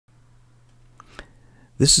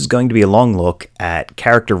This is going to be a long look at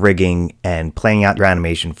character rigging and planning out your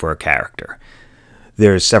animation for a character.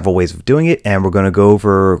 There's several ways of doing it, and we're going to go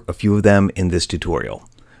over a few of them in this tutorial.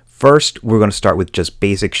 First, we're going to start with just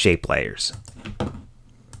basic shape layers.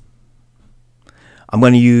 I'm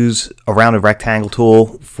going to use a rounded rectangle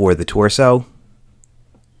tool for the torso.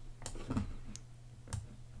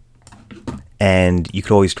 And you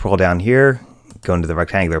could always scroll down here, go into the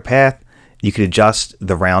rectangular path. You could adjust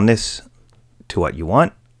the roundness to what you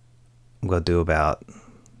want. I'm going to do about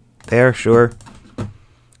there, sure.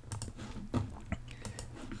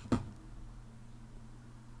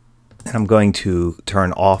 And I'm going to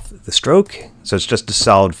turn off the stroke, so it's just a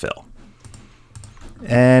solid fill.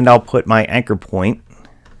 And I'll put my anchor point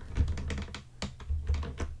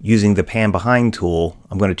using the pan behind tool.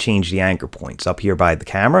 I'm going to change the anchor points up here by the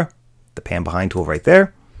camera, the pan behind tool right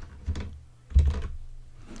there.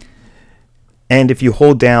 And if you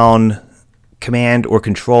hold down Command or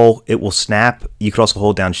Control, it will snap. You could also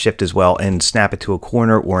hold down Shift as well and snap it to a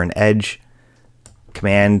corner or an edge.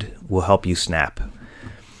 Command will help you snap. I'm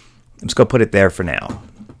just going to put it there for now.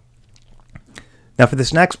 Now for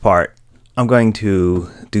this next part, I'm going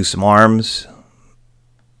to do some arms.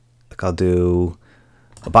 Like I'll do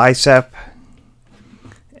a bicep.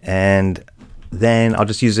 And then I'll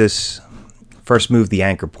just use this. First move the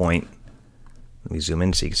anchor point. Let me zoom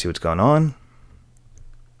in so you can see what's going on.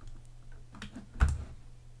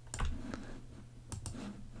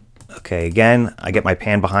 Okay, again, I get my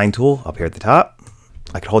pan behind tool up here at the top.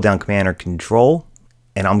 I can hold down Command or Control,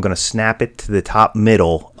 and I'm going to snap it to the top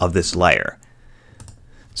middle of this layer.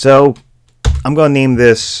 So I'm going to name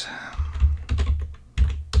this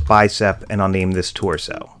bicep, and I'll name this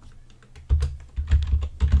torso.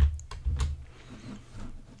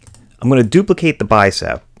 I'm going to duplicate the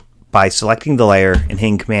bicep by selecting the layer and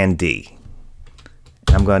hitting Command D.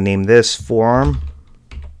 And I'm going to name this forearm.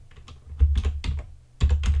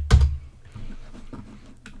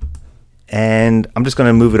 And I'm just going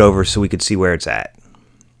to move it over so we could see where it's at.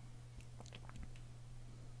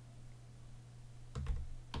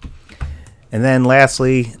 And then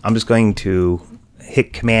lastly, I'm just going to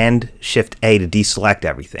hit Command Shift A to deselect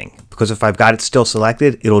everything. Because if I've got it still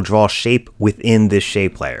selected, it'll draw shape within this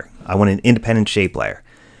shape layer. I want an independent shape layer.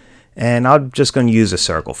 And I'm just going to use a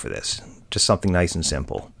circle for this. Just something nice and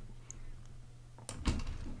simple.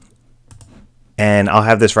 And I'll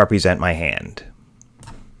have this represent my hand.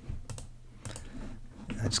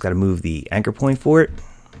 I just got to move the anchor point for it.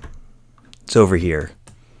 It's over here.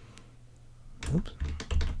 Oops.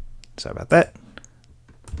 Sorry about that.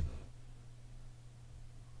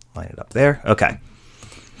 Line it up there. Okay.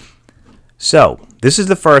 So this is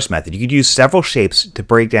the first method. You could use several shapes to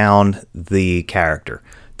break down the character.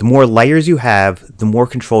 The more layers you have, the more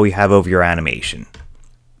control you have over your animation.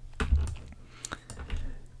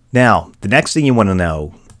 Now, the next thing you want to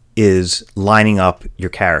know is lining up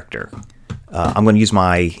your character. I'm going to use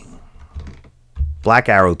my black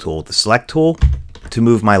arrow tool, the select tool, to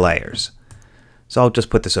move my layers. So I'll just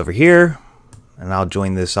put this over here, and I'll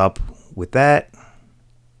join this up with that.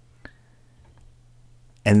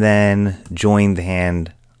 And then join the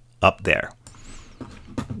hand up there.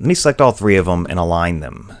 Let me select all three of them and align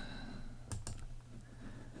them.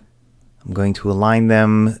 I'm going to align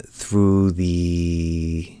them through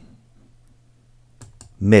the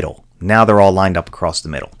middle. Now they're all lined up across the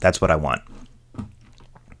middle. That's what I want.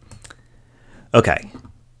 Okay.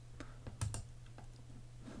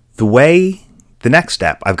 The next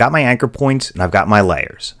step, I've got my anchor points and I've got my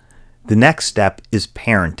layers. The next step is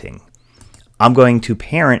parenting. I'm going to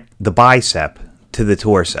parent the bicep to the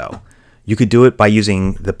torso. You could do it by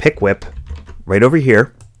using the pick whip right over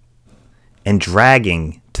here and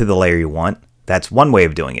dragging to the layer you want. That's one way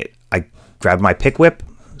of doing it. I grab my pick whip.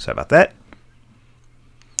 Sorry about that.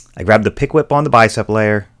 I grab the pick whip on the bicep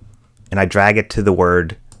layer and I drag it to the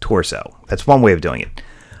word torso. That's one way of doing it.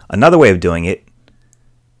 Another way of doing it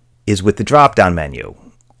is with the drop-down menu.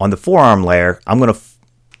 On the forearm layer, I'm going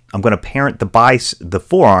to parent the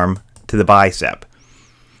forearm to the bicep.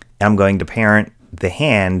 And I'm going to parent the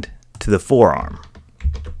hand to the forearm.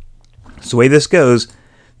 So the way this goes,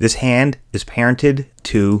 this hand is parented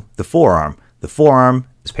to the forearm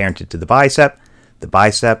is parented to the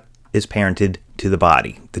bicep is parented to the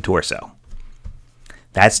body, the torso.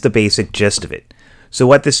 That's the basic gist of it. So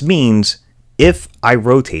what this means, if I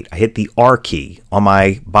rotate, I hit the R key on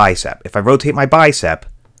my bicep. If I rotate my bicep,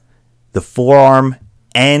 the forearm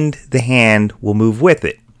and the hand will move with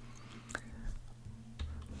it.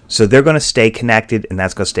 So they're going to stay connected, and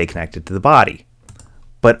that's going to stay connected to the body.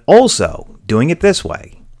 But also, doing it this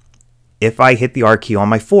way, if I hit the R key on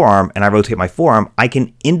my forearm and I rotate my forearm, I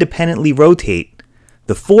can independently rotate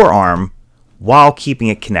the forearm while keeping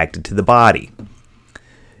it connected to the body.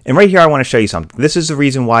 And right here I want to show you something. This is the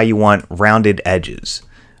reason why you want rounded edges,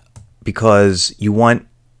 because you want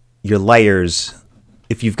your layers,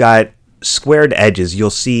 if you've got squared edges, you'll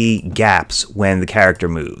see gaps when the character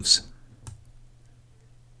moves.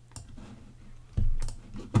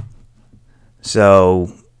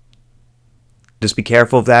 So just be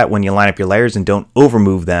careful of that when you line up your layers, and don't over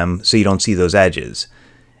move them so you don't see those edges.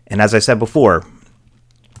 And as I said before,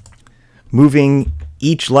 moving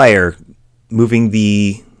each layer, moving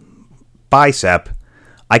the bicep,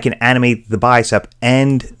 I can animate the bicep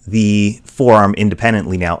and the forearm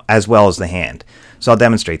independently now, as well as the hand. So I'll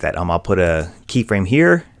demonstrate that. I'll put a keyframe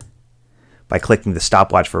here by clicking the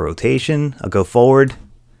stopwatch for rotation. I'll go forward.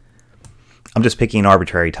 I'm just picking an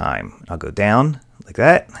arbitrary time. I'll go down like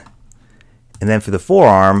that. And then for the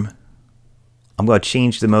forearm, I'm going to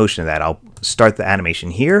change the motion of that. I'll start the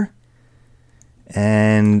animation here.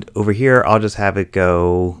 And over here, I'll just have it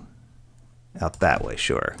go out that way,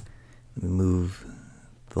 sure. Let me move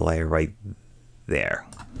the layer right there.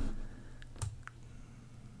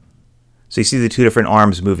 So you see the two different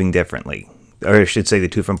arms moving differently, or I should say the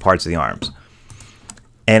two different parts of the arms.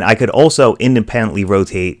 And I could also independently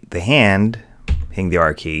rotate the hand, hitting the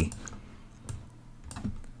R key.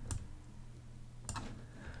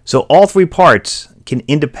 So all three parts can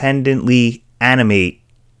independently animate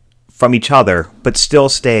from each other, but still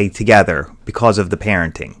stay together because of the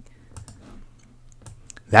parenting.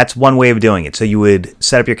 That's one way of doing it. So you would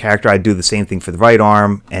set up your character. I'd do the same thing for the right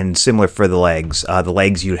arm, and similar for the legs. The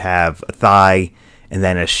legs, you'd have a thigh, and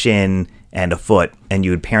then a shin, and a foot. And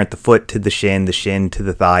you would parent the foot to the shin to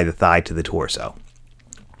the thigh to the torso.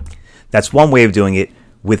 That's one way of doing it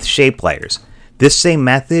with shape layers. This same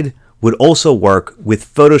method would also work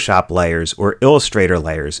with Photoshop layers or Illustrator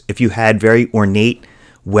layers if you had very ornate,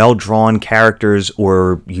 well-drawn characters,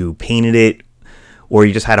 or you painted it, or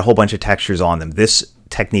you just had a whole bunch of textures on them. This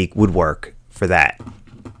technique would work for that.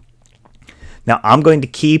 Now I'm going to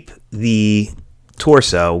keep the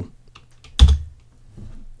torso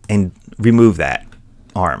and remove that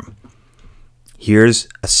arm. Here's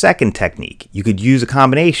a second technique. You could use a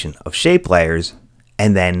combination of shape layers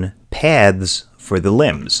and then paths for the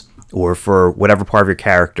limbs, or for whatever part of your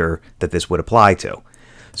character that this would apply to.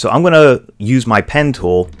 So I'm going to use my pen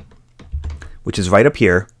tool, which is right up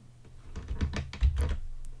here.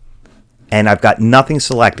 And I've got nothing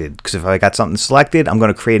selected, because if I got something selected, I'm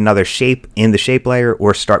going to create another shape in the shape layer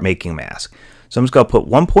or start making a mask. So I'm just going to put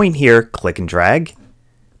one point here, click and drag,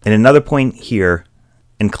 and another point here,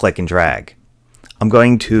 and click and drag. I'm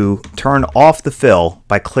going to turn off the fill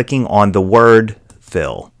by clicking on the word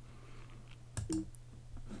fill.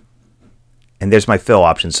 And there's my fill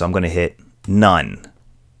option, so I'm going to hit none.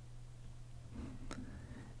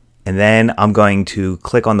 And then I'm going to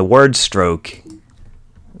click on the word stroke.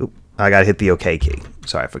 I gotta hit the OK key.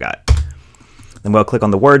 Sorry, I forgot. Then we'll click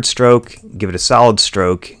on the word stroke, give it a solid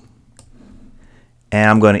stroke, and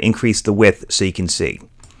I'm going to increase the width so you can see.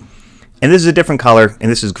 And this is a different color,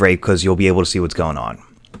 and this is great because you'll be able to see what's going on.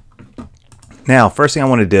 Now, first thing I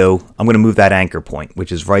want to do, I'm going to move that anchor point,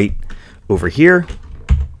 which is right over here.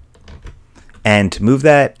 And to move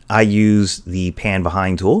that, I use the pan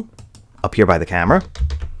behind tool up here by the camera.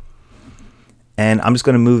 And I'm just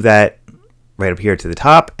going to move that right up here to the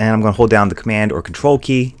top, and I'm going to hold down the command or control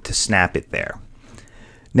key to snap it there.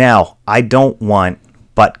 Now, I don't want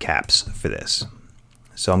butt caps for this.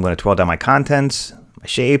 So I'm going to twirl down my contents, my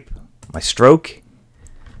shape, my stroke.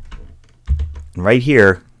 And right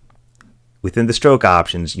here, within the stroke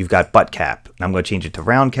options, you've got butt cap. And I'm going to change it to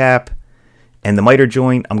round cap. And the miter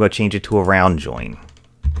joint, I'm going to change it to a round joint.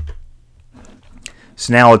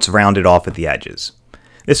 So now it's rounded off at the edges.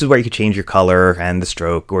 This is where you could change your color and the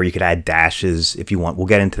stroke, or you could add dashes if you want. We'll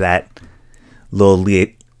get into that a little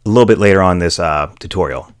bit later on this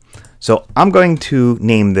tutorial. So I'm going to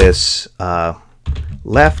name this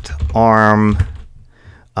left arm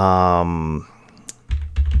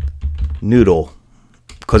noodle,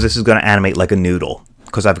 because this is going to animate like a noodle,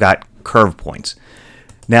 because I've got curve points.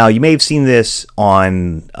 Now, you may have seen this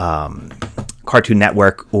on Cartoon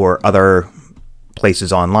Network or other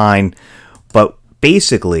places online, but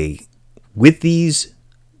basically, with these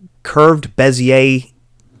curved Bezier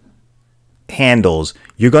handles,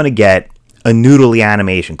 you're going to get a noodly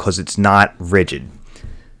animation because it's not rigid.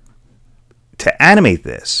 To animate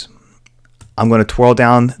this, I'm going to twirl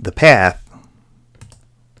down the path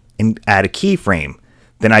and add a keyframe.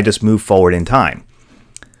 Then I just move forward in time.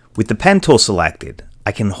 With the pen tool selected,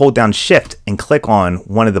 I can hold down Shift and click on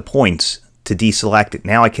one of the points to deselect it.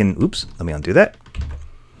 Now I can, oops, let me undo that.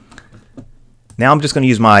 Now I'm just going to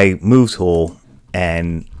use my move tool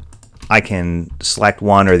and I can select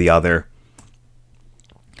one or the other.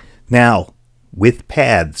 Now, with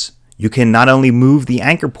paths, you can not only move the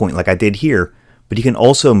anchor point like I did here, but you can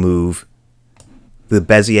also move the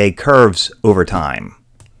Bezier curves over time.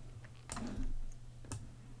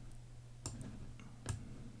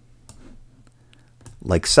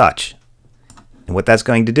 Like such. And what that's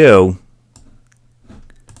going to do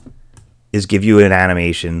is give you an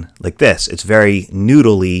animation like this. It's very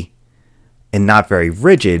noodly and not very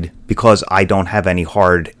rigid because I don't have any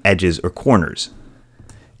hard edges or corners.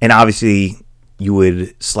 And obviously you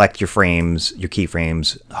would select your frames, your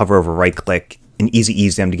keyframes, hover over right click, and easy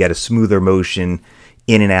ease them to get a smoother motion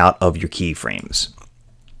in and out of your keyframes.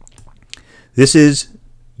 This is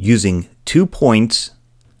using 2 points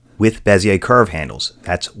with Bezier curve handles.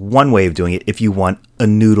 That's one way of doing it if you want a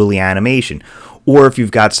noodly animation, or if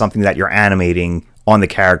you've got something that you're animating on the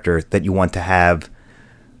character that you want to have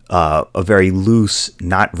a very loose,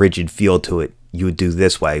 not rigid feel to it. You would do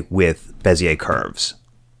this way with Bezier curves.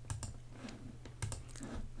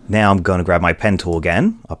 Now I'm going to grab my pen tool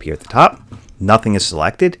again up here at the top. Nothing is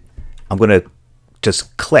selected. I'm going to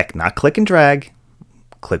just click, not click and drag.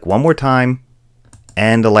 Click one more time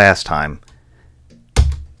and the last time.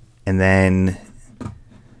 And then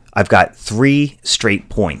I've got 3 straight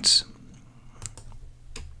points.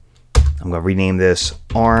 I'm going to rename this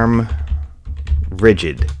arm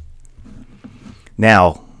rigid.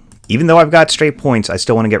 Now, even though I've got straight points, I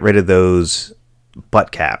still want to get rid of those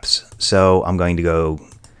butt caps. So I'm going to go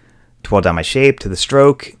twirl down my shape to the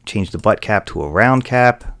stroke, change the butt cap to a round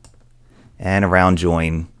cap, and a round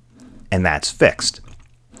join, and that's fixed.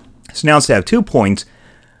 So now instead of 2 points,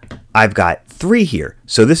 I've got 3 here.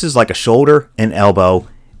 So this is like a shoulder, an elbow,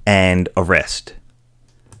 and a wrist.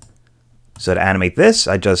 So to animate this,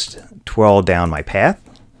 I just twirl down my path,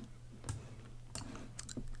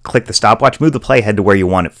 click the stopwatch, move the playhead to where you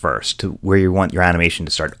want it first, to where you want your animation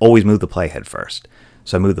to start. Always move the playhead first.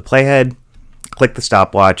 So I move the playhead, click the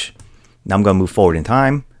stopwatch. Now I'm going to move forward in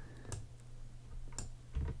time.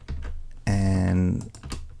 And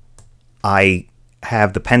I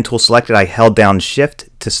have the pen tool selected. I held down shift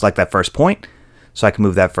to select that first point. So I can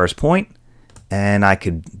move that first point. And I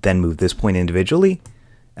could then move this point individually.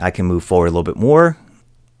 I can move forward a little bit more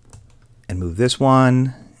and move this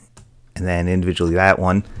one, and then individually that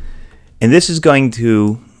one. And this is going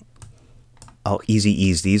to, I'll easy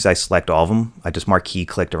ease these. I select all of them. I just mark key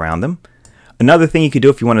clicked around them. Another thing you could do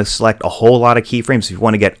if you want to select a whole lot of keyframes, if you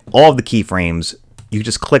want to get all of the keyframes, you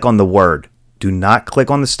just click on the word. Do not click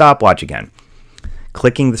on the stopwatch again.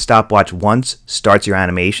 Clicking the stopwatch once starts your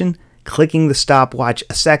animation. Clicking the stopwatch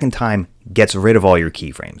a second time gets rid of all your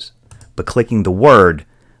keyframes. But clicking the word,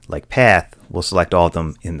 like path, will select all of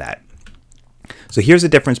them in that. So here's the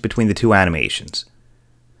difference between the 2 animations.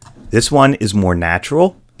 This one is more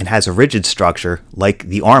natural and has a rigid structure like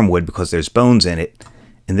the arm would because there's bones in it.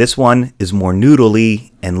 And this one is more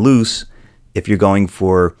noodly and loose if you're going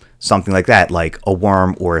for something like that, like a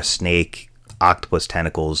worm or a snake, octopus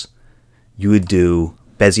tentacles. You would do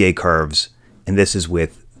Bezier curves, and this is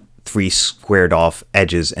with 3 squared off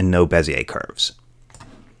edges and no Bezier curves.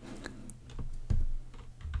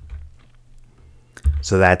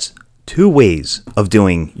 So that's 2 ways of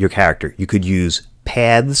doing your character. You could use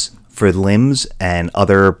paths for limbs and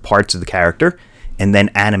other parts of the character, and then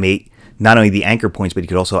animate not only the anchor points, but you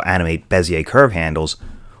could also animate Bezier curve handles.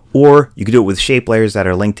 Or you could do it with shape layers that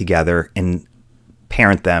are linked together and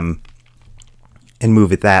parent them and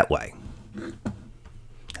move it that way.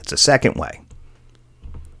 That's a second way.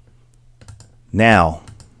 Now,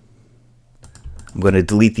 I'm going to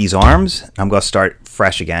delete these arms. I'm going to start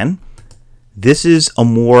fresh again. This is a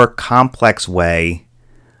more complex way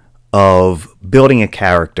of building a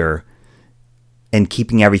character and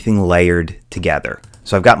keeping everything layered together.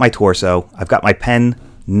 So I've got my torso, I've got my pen,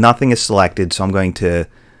 nothing is selected, so I'm going to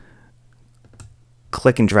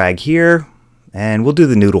click and drag here, and we'll do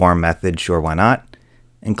the noodle arm method, sure, why not,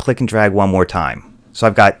 and click and drag one more time. So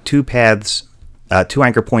I've got 2 paths, 2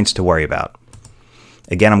 anchor points to worry about.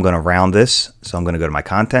 Again, I'm going to round this, so I'm going to go to my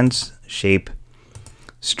contents, shape,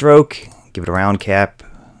 stroke, give it a round cap,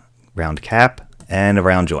 and a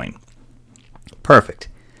round join. Perfect.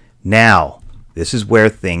 Now, this is where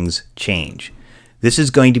things change. This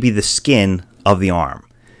is going to be the skin of the arm.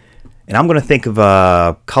 And I'm going to think of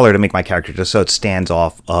a color to make my character just so it stands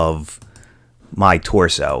off of my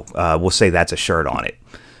torso. We'll say that's a shirt on it.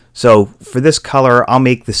 So for this color, I'll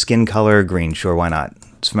make the skin color green. Sure, why not?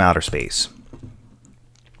 It's from outer space.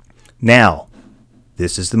 Now,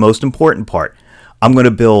 this is the most important part. I'm going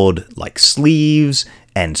to build like sleeves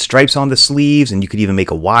and stripes on the sleeves, and you could even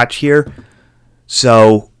make a watch here.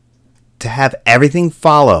 So to have everything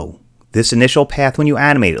follow this initial path when you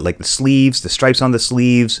animate it, like the sleeves, the stripes on the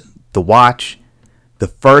sleeves, the watch, the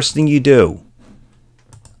first thing you do,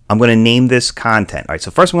 I'm going to name this content. All right,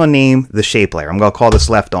 so first I'm going to name the shape layer. I'm going to call this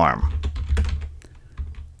left arm.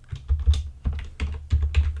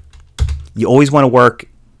 You always want to work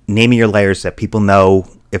naming your layers that people know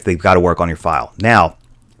if they've got to work on your file. Now,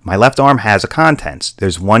 my left arm has a contents.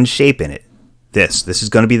 There's one shape in it. This is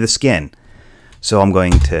going to be the skin. So I'm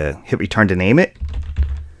going to hit return to name it.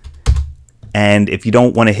 And if you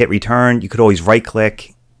don't want to hit return, you could always right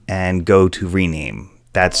click and go to rename.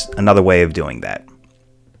 That's another way of doing that.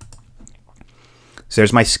 So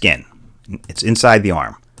there's my skin. It's inside the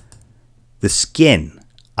arm. The skin,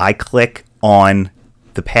 I click on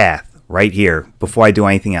the path right here before I do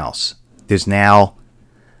anything else. There's now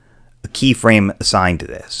a keyframe assigned to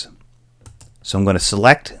this. So I'm going to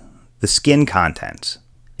select the skin contents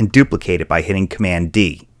and duplicate it by hitting Command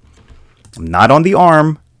D. I'm not on the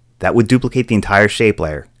arm. That would duplicate the entire shape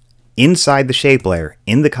layer. Inside the shape layer,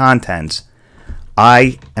 in the contents,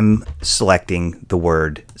 I am selecting the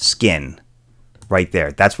word skin right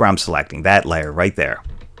there. That's where I'm selecting, that layer right there.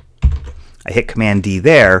 I hit Command D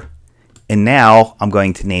there, and now I'm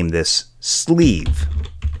going to name this sleeve.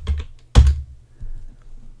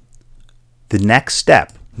 The next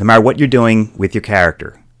step, no matter what you're doing with your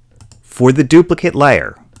character, for the duplicate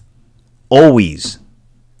layer, always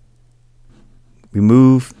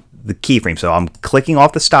remove the keyframe. So I'm clicking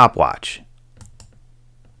off the stopwatch,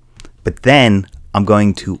 but then I'm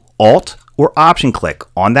going to Alt or Option click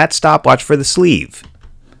on that stopwatch for the sleeve,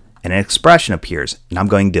 and an expression appears, and I'm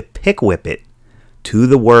going to pick whip it to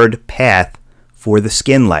the word path for the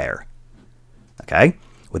skin layer. Okay,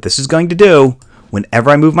 what this is going to do,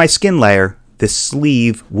 whenever I move my skin layer, this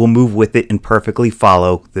sleeve will move with it and perfectly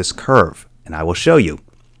follow this curve, and I will show you.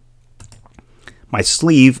 My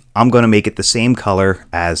sleeve, I'm going to make it the same color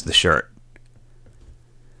as the shirt.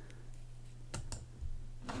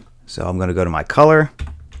 So I'm going to go to my color,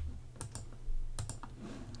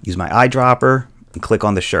 use my eyedropper, and click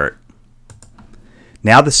on the shirt.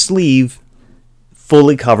 Now the sleeve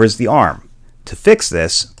fully covers the arm. To fix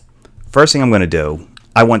this, first thing I'm going to do,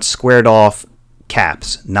 I want squared off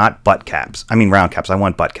caps, not butt caps. I mean round caps. I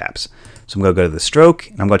want butt caps. So I'm going to go to the stroke,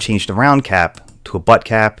 and I'm going to change the round cap to a butt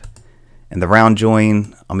cap, and the round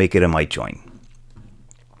join, I'll make it a might join.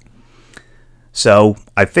 So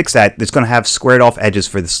I fixed that. It's going to have squared off edges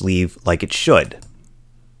for the sleeve like it should.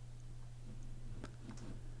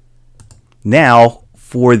 Now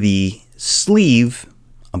for the sleeve,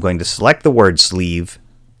 I'm going to select the word sleeve,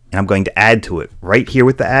 and I'm going to add to it right here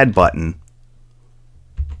with the add button.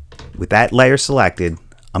 With that layer selected,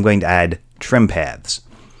 I'm going to add trim paths.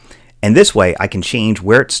 And this way I can change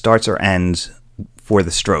where it starts or ends for the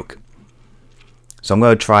stroke. So I'm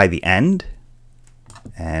going to try the end,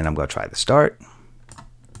 and I'm going to try the start.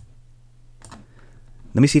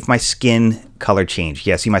 Let me see if my skin color changed.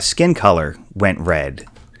 Yeah, see, my skin color went red.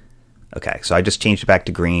 Okay, so I just changed it back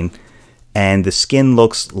to green, and the skin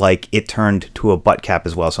looks like it turned to a butt cap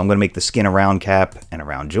as well. So I'm going to make the skin a round cap and a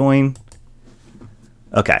round join.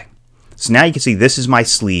 Okay, so now you can see this is my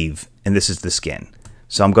sleeve, and this is the skin.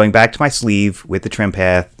 So I'm going back to my sleeve with the trim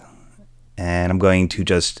path, and I'm going to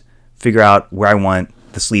just figure out where I want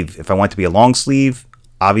the sleeve. If I want it to be a long sleeve,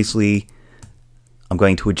 obviously I'm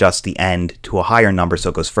going to adjust the end to a higher number so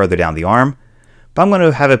it goes further down the arm. But I'm going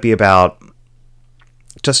to have it be about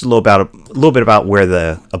just a little bit about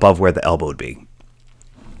where above where the elbow would be.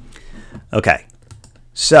 Okay,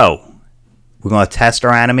 so we're going to test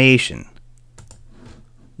our animation.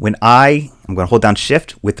 I'm going to hold down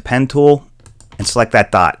Shift with the pen tool and select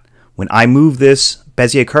that dot. When I move this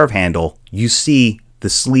Bezier curve handle, you see the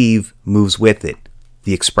sleeve moves with it.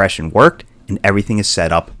 The expression worked, and everything is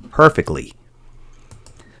set up perfectly.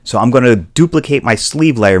 So I'm going to duplicate my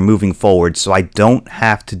sleeve layer moving forward so I don't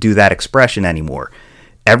have to do that expression anymore.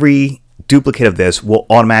 Every duplicate of this will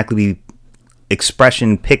automatically be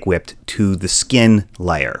expression pick whipped to the skin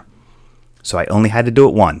layer. So I only had to do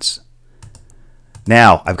it once.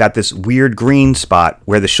 Now I've got this weird green spot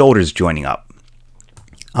where the shoulder's joining up.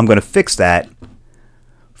 I'm going to fix that.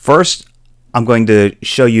 First, I'm going to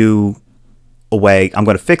show you a way. I'm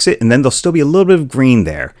going to fix it, and then there'll still be a little bit of green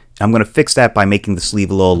there. I'm going to fix that by making the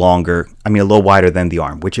sleeve a little longer, a little wider than the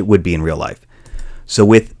arm, which it would be in real life. So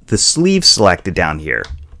with the sleeve selected down here,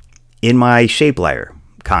 in my shape layer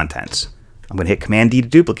contents, I'm going to hit Command D to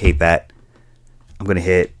duplicate that. I'm going to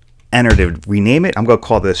hit Enter to rename it. I'm going to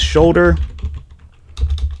call this shoulder.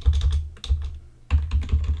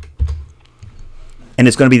 And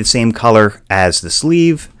it's going to be the same color as the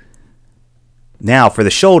sleeve. Now for the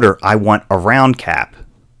shoulder, I want a round cap.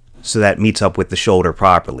 so that it meets up with the shoulder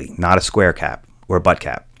properly, not a square cap or a butt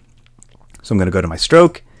cap. So I'm going to go to my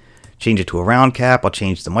stroke, change it to a round cap. I'll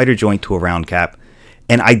change the miter joint to a round cap.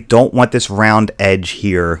 And I don't want this round edge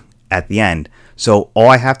here at the end. So all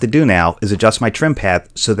I have to do now is adjust my trim path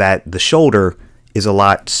so that the shoulder is a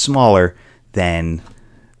lot smaller than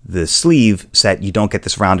the sleeve so that you don't get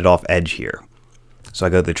this rounded off edge here. So I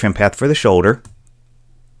go to the trim path for the shoulder.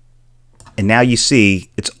 And now you see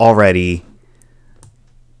it's already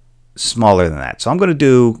smaller than that. So I'm going to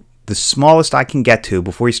do the smallest I can get to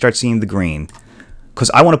before you start seeing the green, because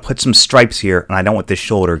I want to put some stripes here and I don't want this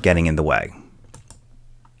shoulder getting in the way.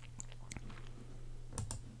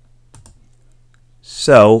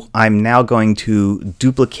 So I'm now going to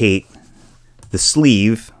duplicate the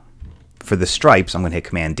sleeve for the stripes. I'm going to hit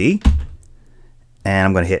Command D and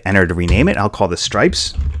I'm going to hit Enter to rename it. I'll call this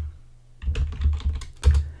stripes.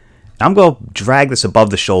 I'm going to drag this above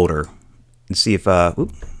the shoulder and see if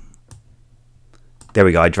there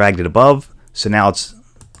we go. I dragged it above, so now it's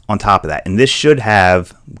on top of that. And this should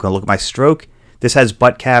have, I'm going to look at my stroke. This has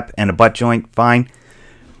butt cap and a butt joint, fine.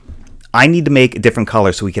 I need to make a different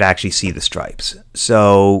color so we could actually see the stripes.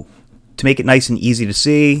 So to make it nice and easy to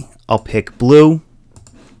see, I'll pick blue.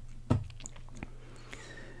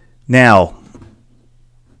 Now,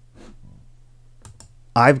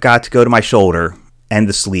 I've got to go to my shoulder and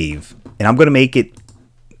the sleeve, and I'm going to make it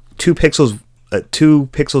 2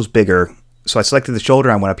 pixels bigger. So I selected the shoulder,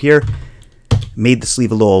 I went up here, made the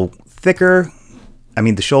sleeve a little thicker.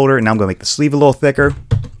 The shoulder, and now I'm going to make the sleeve a little thicker.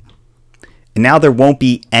 And now there won't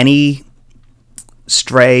be any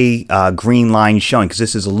stray green lines showing because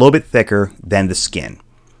this is a little bit thicker than the skin.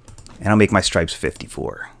 And I'll make my stripes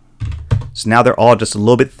 54. So now they're all just a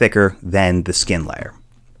little bit thicker than the skin layer.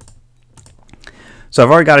 So I've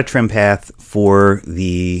already got a trim path for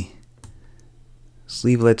the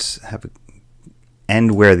sleeve. Let's have it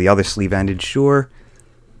end where the other sleeve ended, sure.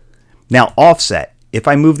 Now offset. If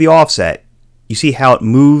I move the offset, you see how it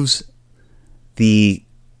moves the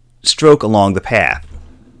stroke along the path.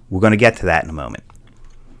 We're going to get to that in a moment.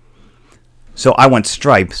 So I want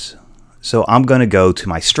stripes. So I'm going to go to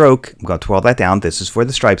my stroke. I'm going to twirl that down. This is for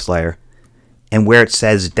the stripes layer. And where it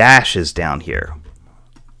says dashes down here,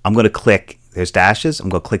 I'm going to click, there's dashes. I'm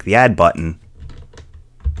going to click the add button.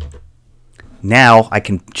 Now I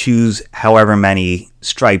can choose however many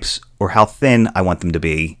stripes or how thin I want them to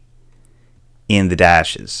be in the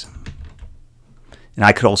dashes. And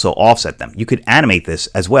I could also offset them. You could animate this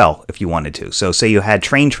as well if you wanted to. So say you had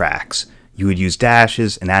train tracks, you would use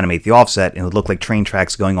dashes and animate the offset, and it would look like train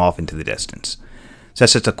tracks going off into the distance. So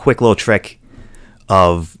that's just a quick little trick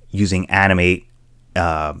of using animate,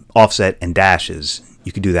 offset, and dashes.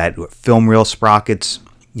 You could do that with film reel sprockets.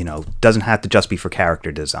 Doesn't have to just be for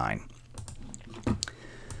character design.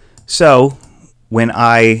 So when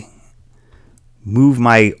I move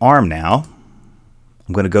my arm now,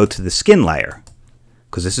 I'm going to go to the skin layer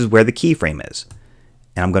because this is where the keyframe is.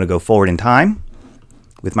 And I'm going to go forward in time.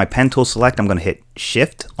 With my pen tool select, I'm going to hit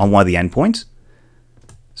Shift on one of the endpoints.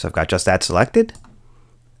 So I've got just that selected.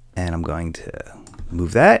 And I'm going to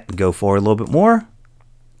move that, go forward a little bit more.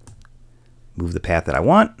 Move the path that I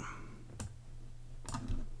want.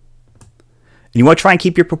 You want to try and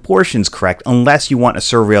keep your proportions correct unless you want a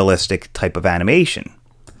surrealistic type of animation.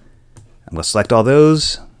 I'm going to select all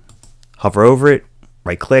those, hover over it,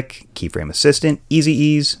 right click, keyframe assistant, easy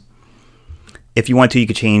ease. If you want to, you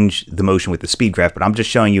could change the motion with the speed graph, but I'm just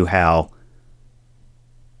showing you how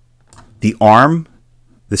the arm,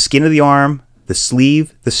 the skin of the arm, the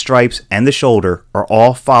sleeve, the stripes, and the shoulder are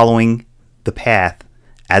all following the path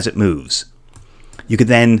as it moves. You could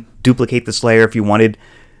then duplicate this layer if you wanted.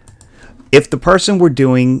 If the person were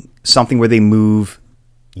doing something where they move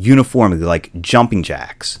uniformly, like jumping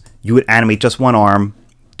jacks, you would animate just one arm,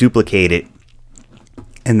 duplicate it,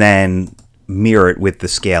 and then mirror it with the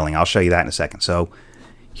scaling. I'll show you that in a second. So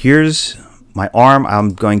here's my arm.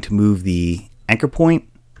 I'm going to move the anchor point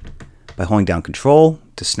by holding down Control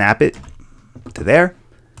to snap it to there.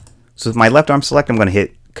 So with my left arm select, I'm going to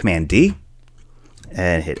hit Command D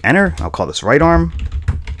and hit Enter. I'll call this right arm.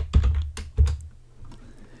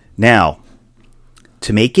 Now,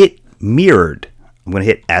 to make it mirrored, I'm going to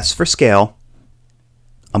hit S for scale.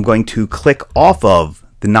 I'm going to click off of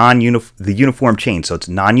the uniform chain, so it's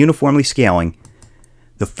non-uniformly scaling.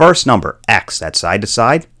 The first number, X, that's side to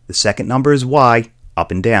side. The second number is Y,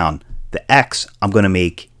 up and down. The X, I'm going to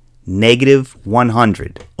make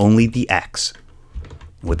 -100, only the X.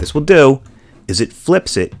 What this will do is it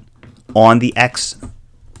flips it on the X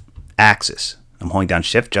axis. I'm holding down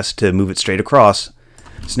Shift just to move it straight across.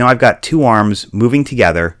 So now I've got two arms moving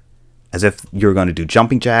together as if you're going to do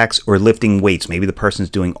jumping jacks or lifting weights. Maybe the person's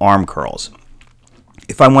doing arm curls.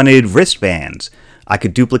 If I wanted wristbands, I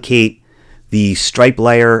could duplicate the stripe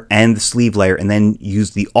layer and the sleeve layer and then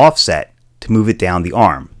use the offset to move it down the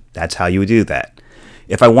arm. That's how you would do that.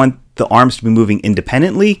 If I want the arms to be moving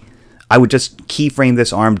independently, I would just keyframe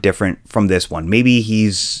this arm different from this one. Maybe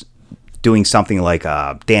he's doing something like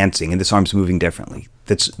dancing and this arm's moving differently.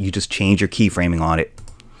 You just change your keyframing on it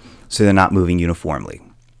so they're not moving uniformly.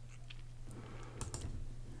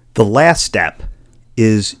 The last step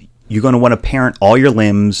is you're going to want to parent all your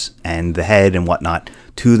limbs and the head and whatnot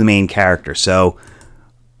to the main character. So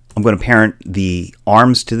I'm going to parent the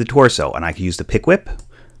arms to the torso, and I can use the pick whip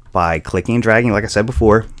by clicking and dragging, like I said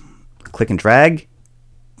before. Click and drag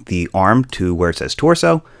the arm to where it says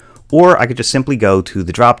torso, or I could just simply go to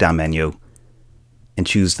the drop-down menu and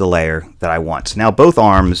choose the layer that I want. So now both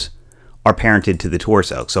arms are parented to the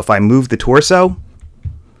torso. So if I move the torso,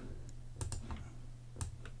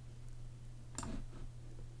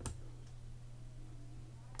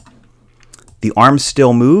 the arms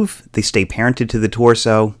still move, they stay parented to the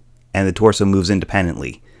torso, and the torso moves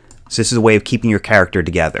independently. So this is a way of keeping your character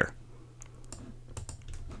together.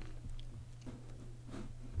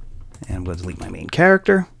 And I'm going to delete my main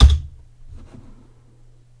character.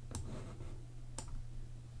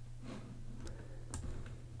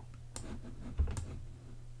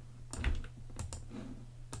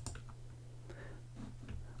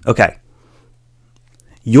 Okay.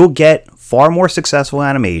 You'll get far more successful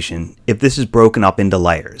animation if this is broken up into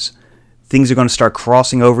layers. Things are going to start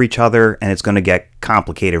crossing over each other and it's going to get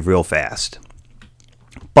complicated real fast.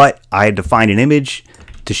 But I had to find an image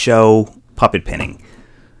to show puppet pinning.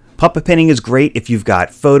 Puppet pinning is great if you've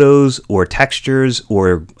got photos or textures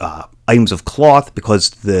or items of cloth,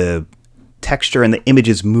 because the texture and the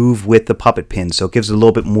images move with the puppet pin, so it gives it a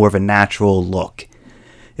little bit more of a natural look.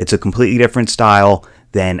 It's a completely different style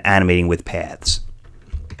than animating with paths.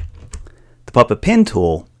 The puppet pin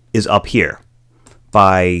tool is up here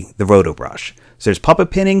by the roto brush. So there's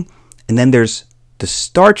puppet pinning, and then there's the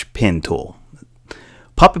starch pin tool.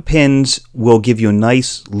 Puppet pins will give you a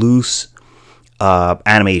nice loose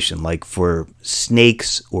animation, like for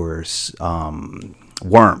snakes or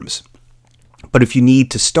worms. But if you need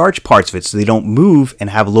to starch parts of it so they don't move and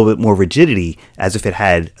have a little bit more rigidity as if it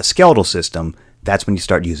had a skeletal system, that's when you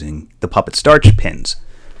start using the puppet starch pins.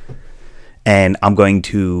 And I'm going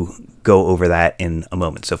to go over that in a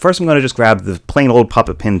moment. So first I'm going to just grab the plain old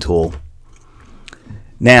puppet pin tool.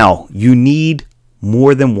 Now, you need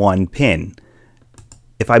more than one pin.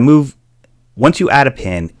 Once you add a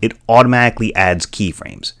pin, it automatically adds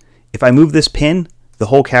keyframes. If I move this pin, the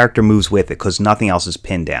whole character moves with it because nothing else is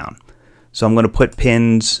pinned down. So I'm going to put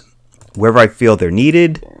pins wherever I feel they're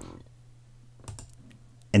needed.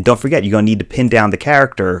 And don't forget, you're going to need to pin down the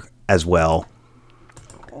character as well,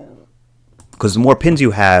 because the more pins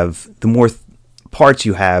you have, the more parts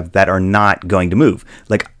you have that are not going to move.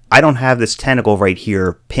 Like, I don't have this tentacle right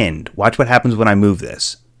here pinned. Watch what happens when I move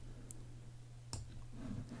this.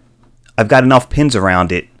 I've got enough pins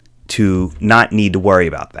around it to not need to worry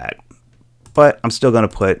about that. But I'm still going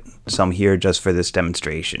to put some here just for this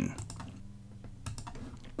demonstration.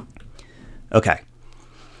 Okay.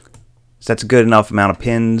 So that's a good enough amount of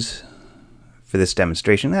pins for this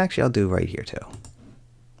demonstration. Actually, I'll do right here too.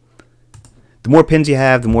 The more pins you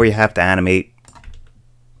have, the more you have to animate,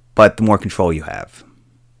 but the more control you have.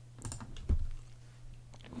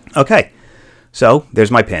 Okay, so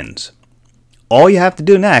there's my pins. All you have to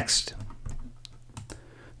do next,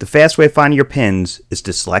 the fast way of finding your pins is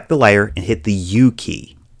to select the layer and hit the U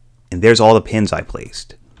key. And there's all the pins I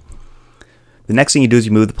placed. The next thing you do is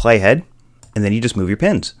you move the playhead, and then you just move your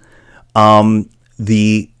pins.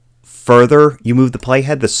 The further you move the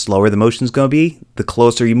playhead, the slower the motion is going to be. The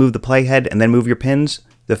closer you move the playhead and then move your pins,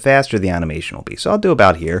 the faster the animation will be. So I'll do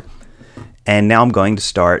about here. And now I'm going to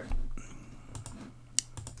start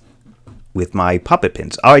with my puppet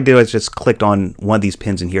pins. All I did was just clicked on one of these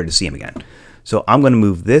pins in here to see them again. So I'm going to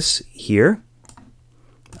move this here.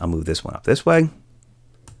 I'll move this one up this way.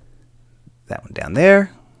 That one down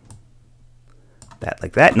there. That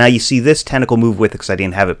like that. Now you see this tentacle move with it because I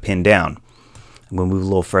didn't have it pinned down. I'm going to move a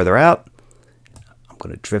little further out. I'm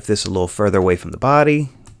going to drift this a little further away from the body.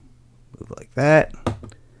 Move like that.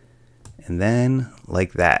 And then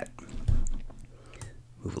like that.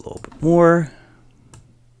 Move a little bit more.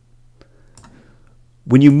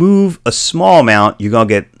 When you move a small amount, you're going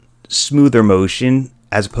to get smoother motion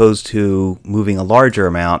as opposed to moving a larger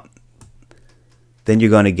amount. Then you're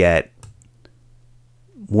going to get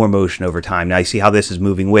more motion over time. Now you see how this is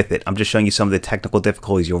moving with it. I'm just showing you some of the technical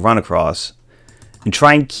difficulties you'll run across. And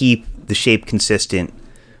try and keep the shape consistent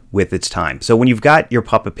with its time. So when you've got your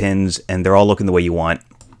puppet pins and they're all looking the way you want,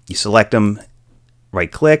 you select them,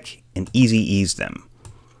 right click, and easy ease them.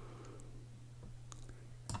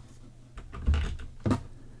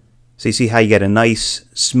 So you see how you get a nice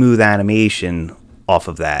smooth animation off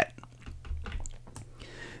of that.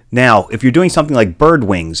 Now, if you're doing something like bird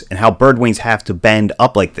wings and how bird wings have to bend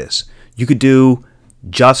up like this, you could do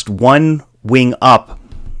just one wing up,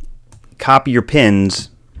 copy your pins,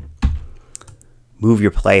 move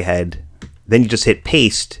your playhead, then you just hit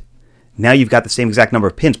paste. Now you've got the same exact number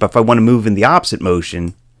of pins, but if I want to move in the opposite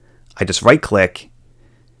motion, I just right click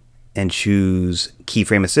and choose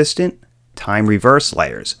Keyframe Assistant, Time Reverse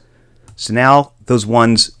Layers. So now those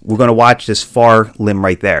ones, we're going to watch this far limb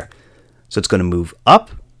right there. So it's going to move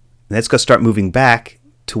up, and it's going to start moving back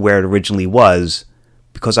to where it originally was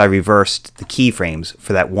because I reversed the keyframes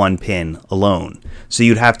for that one pin alone. So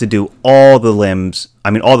you'd have to do all the limbs,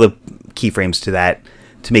 all the keyframes to that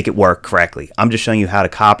to make it work correctly. I'm just showing you how to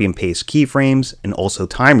copy and paste keyframes and also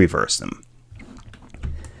time reverse them.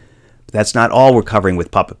 But that's not all we're covering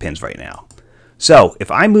with puppet pins right now. So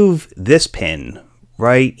if I move this pin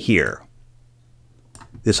right here,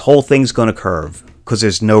 this whole thing's going to curve because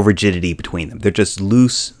there's no rigidity between them. They're just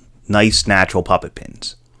loose, nice, natural puppet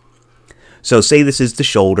pins. So say this is the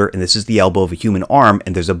shoulder and this is the elbow of a human arm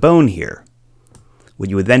and there's a bone here. What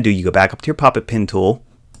you would then do, you go back up to your puppet pin tool,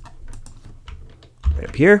 right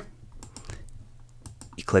up here,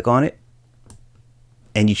 you click on it,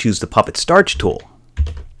 and you choose the puppet starch tool.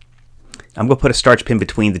 I'm going to put a starch pin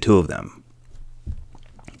between the two of them.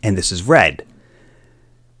 And this is red.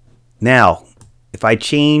 Now, if I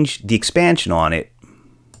change the expansion on it,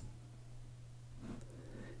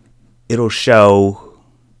 it'll show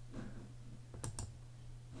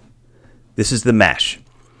this is the mesh.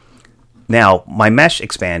 Now, my mesh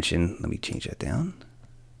expansion, let me change that down.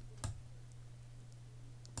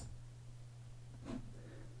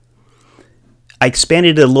 I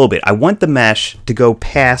expanded it a little bit. I want the mesh to go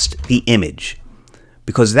past the image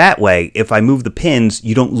because that way, if I move the pins,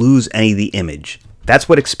 you don't lose any of the image. That's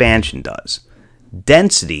what expansion does.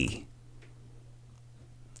 Density,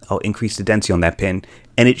 I'll increase the density on that pin,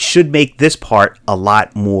 and it should make this part a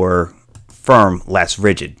lot more firm, less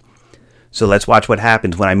rigid. So let's watch what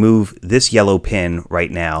happens when I move this yellow pin right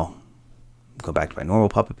now. Go back to my normal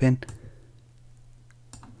puppet pin.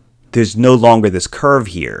 There's no longer this curve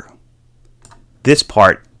here. This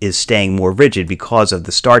part is staying more rigid because of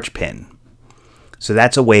the starch pin. So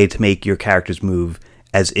that's a way to make your characters move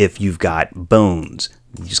as if you've got bones.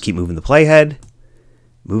 You just keep moving the playhead,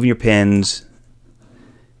 moving your pins,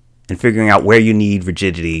 and figuring out where you need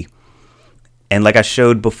rigidity. And like I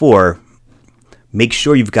showed before, make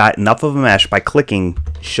sure you've got enough of a mesh by clicking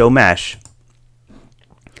Show Mesh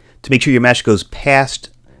to make sure your mesh goes past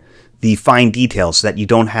the fine details so that you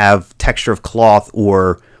don't have texture of cloth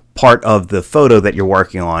or part of the photo that you're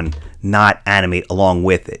working on not animate along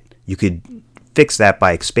with it. You could fix that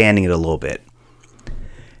by expanding it a little bit.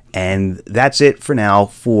 And that's it for now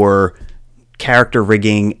for character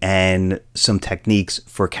rigging and some techniques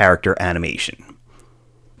for character animation.